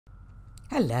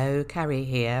Hello, Carrie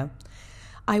here.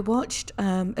 I watched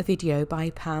a video by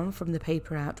Pam from the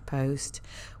Paper Outpost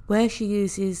where she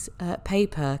uses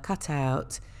paper cut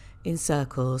out in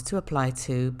circles to apply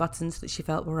to buttons that she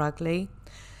felt were ugly.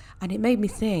 And it made me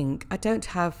think, I don't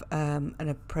have an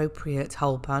appropriate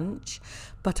hole punch,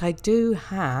 but I do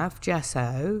have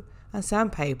gesso and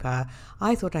sandpaper.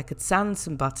 I thought I could sand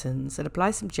some buttons and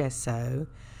apply some gesso,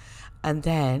 and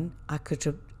then I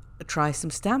could try some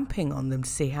stamping on them to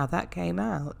see how that came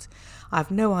out. I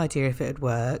have no idea if it would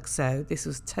work, so this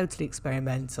was totally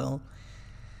experimental.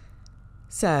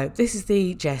 So this is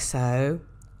the gesso,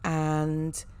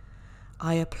 and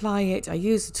I apply it. I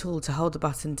use the tool to hold the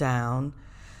button down,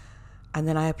 and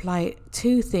then I apply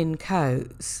 2 thin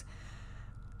coats.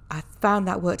 I found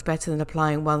that worked better than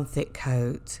applying 1 thick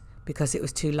coat because it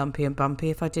was too lumpy and bumpy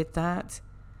if I did that.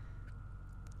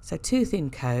 So 2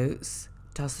 thin coats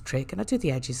does the trick, and I do the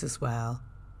edges as well.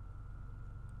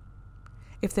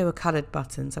 If they were coloured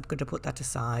buttons, I'm going to put that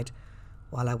aside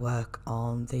while I work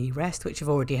on the rest, which have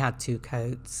already had 2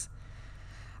 coats.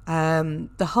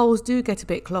 The holes do get a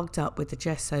bit clogged up with the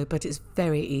gesso, but it's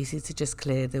very easy to just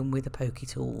clear them with a pokey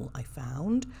tool, I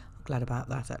found. I'm glad about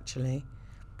that, actually.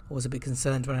 I was a bit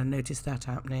concerned when I noticed that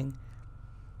happening.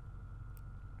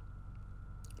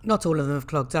 Not all of them have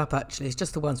clogged up, actually. It's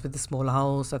just the ones with the smaller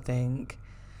holes, I think.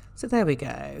 So there we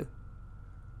go.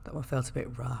 That one felt a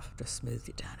bit rough. Just smoothed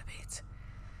it down a bit.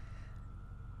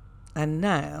 And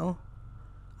now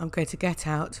I'm going to get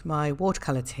out my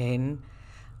watercolour tin,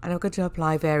 and I'm going to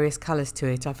apply various colours to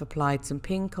it. I've applied some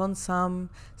pink on some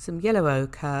yellow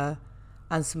ochre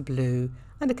and some blue,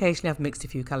 and occasionally I've mixed a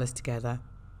few colours together.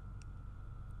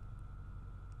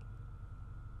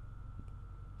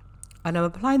 And I'm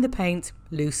applying the paint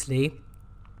loosely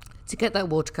to get that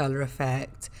watercolour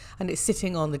effect, and it's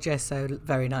sitting on the gesso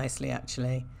very nicely,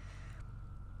 actually.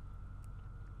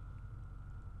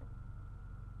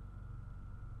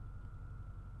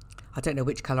 I don't know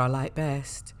which colour I like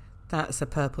best. That's a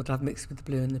purple that I've mixed with the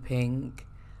blue and the pink,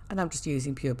 and I'm just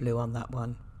using pure blue on that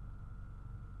one.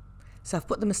 So I've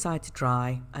put them aside to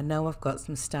dry, and now I've got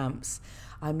some stamps.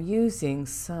 I'm using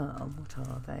some, what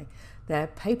are they? They're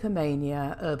Paper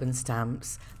Mania urban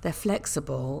stamps. They're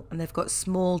flexible and they've got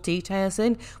small details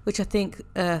in, which I think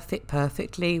fit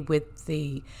perfectly with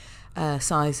the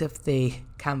size of the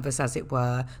canvas, as it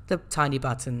were, the tiny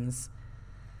buttons.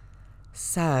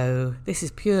 So this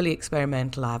is purely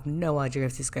experimental. I have no idea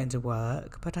if this is going to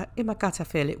work, but in my gut I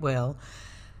feel it will.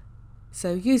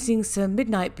 So using some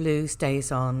Midnight Blue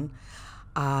Stays On,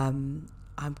 I'm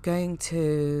going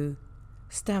to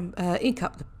ink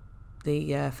up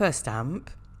the first stamp.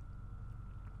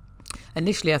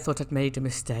 Initially I thought I'd made a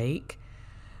mistake.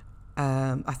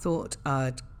 I thought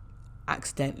I'd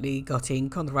accidentally got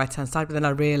ink on the right hand side, but then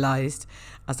I realised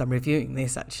as I'm reviewing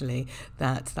this actually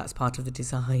that that's part of the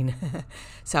design.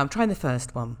 So I'm trying the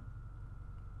first one.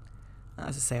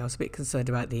 As I say, I was a bit concerned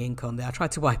about the ink on there. I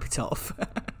tried to wipe it off.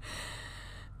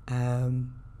 I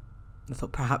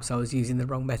thought perhaps I was using the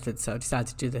wrong method, so I decided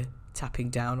to do the tapping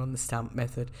down on the stamp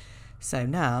method. So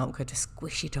now I'm going to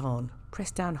squish it on,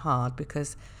 press down hard,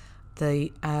 because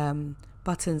the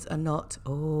buttons are not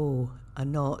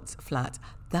flat.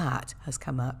 That has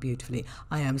come out beautifully.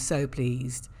 I am so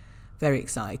pleased, very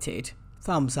excited.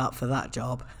 Thumbs up for that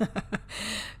job.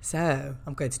 So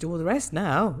I'm going to do all the rest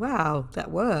now. Wow,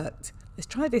 that worked. Let's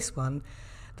try this one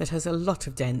that has a lot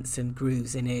of dents and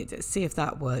grooves in it. Let's see if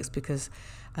that works, because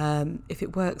if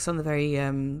it works on the very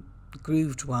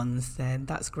grooved ones, then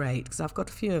that's great, because I've got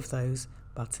a few of those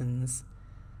buttons.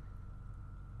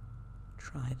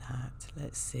 Try that.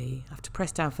 Let's see. I have to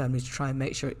press down firmly to try and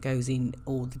make sure it goes in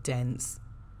all the dents.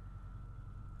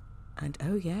 And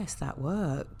oh yes, that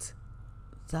worked.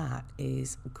 That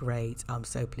is great. I'm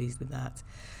so pleased with that.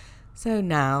 So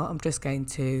now I'm just going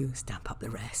to stamp up the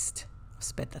rest. I've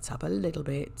sped that up a little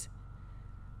bit.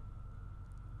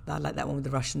 I like that one with the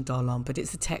Russian doll on, but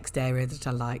it's the text area that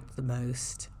I liked the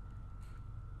most.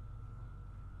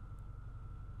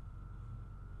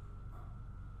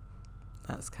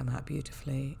 That's come out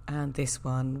beautifully. And this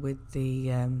one with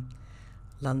the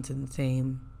London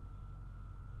theme.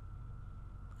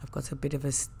 I've got a bit of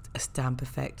a stamp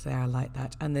effect there. I like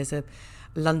that. And there's a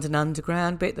London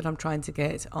Underground bit that I'm trying to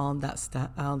get on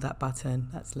that button.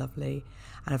 That's lovely.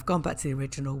 And I've gone back to the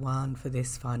original one for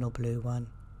this final blue one.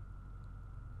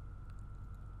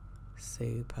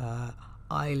 Super.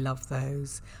 I love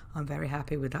those. I'm very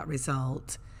happy with that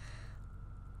result.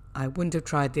 I wouldn't have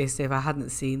tried this if I hadn't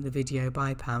seen the video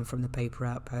by Pam from the Paper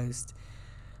Outpost.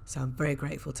 So I'm very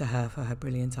grateful to her for her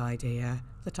brilliant idea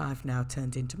that I've now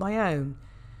turned into my own.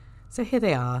 So here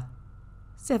they are,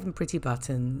 7 pretty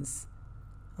buttons.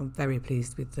 I'm very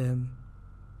pleased with them.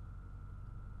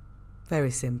 Very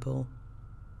simple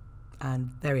and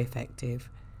very effective.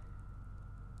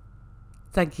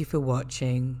 Thank you for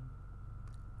watching.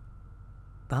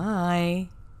 Bye.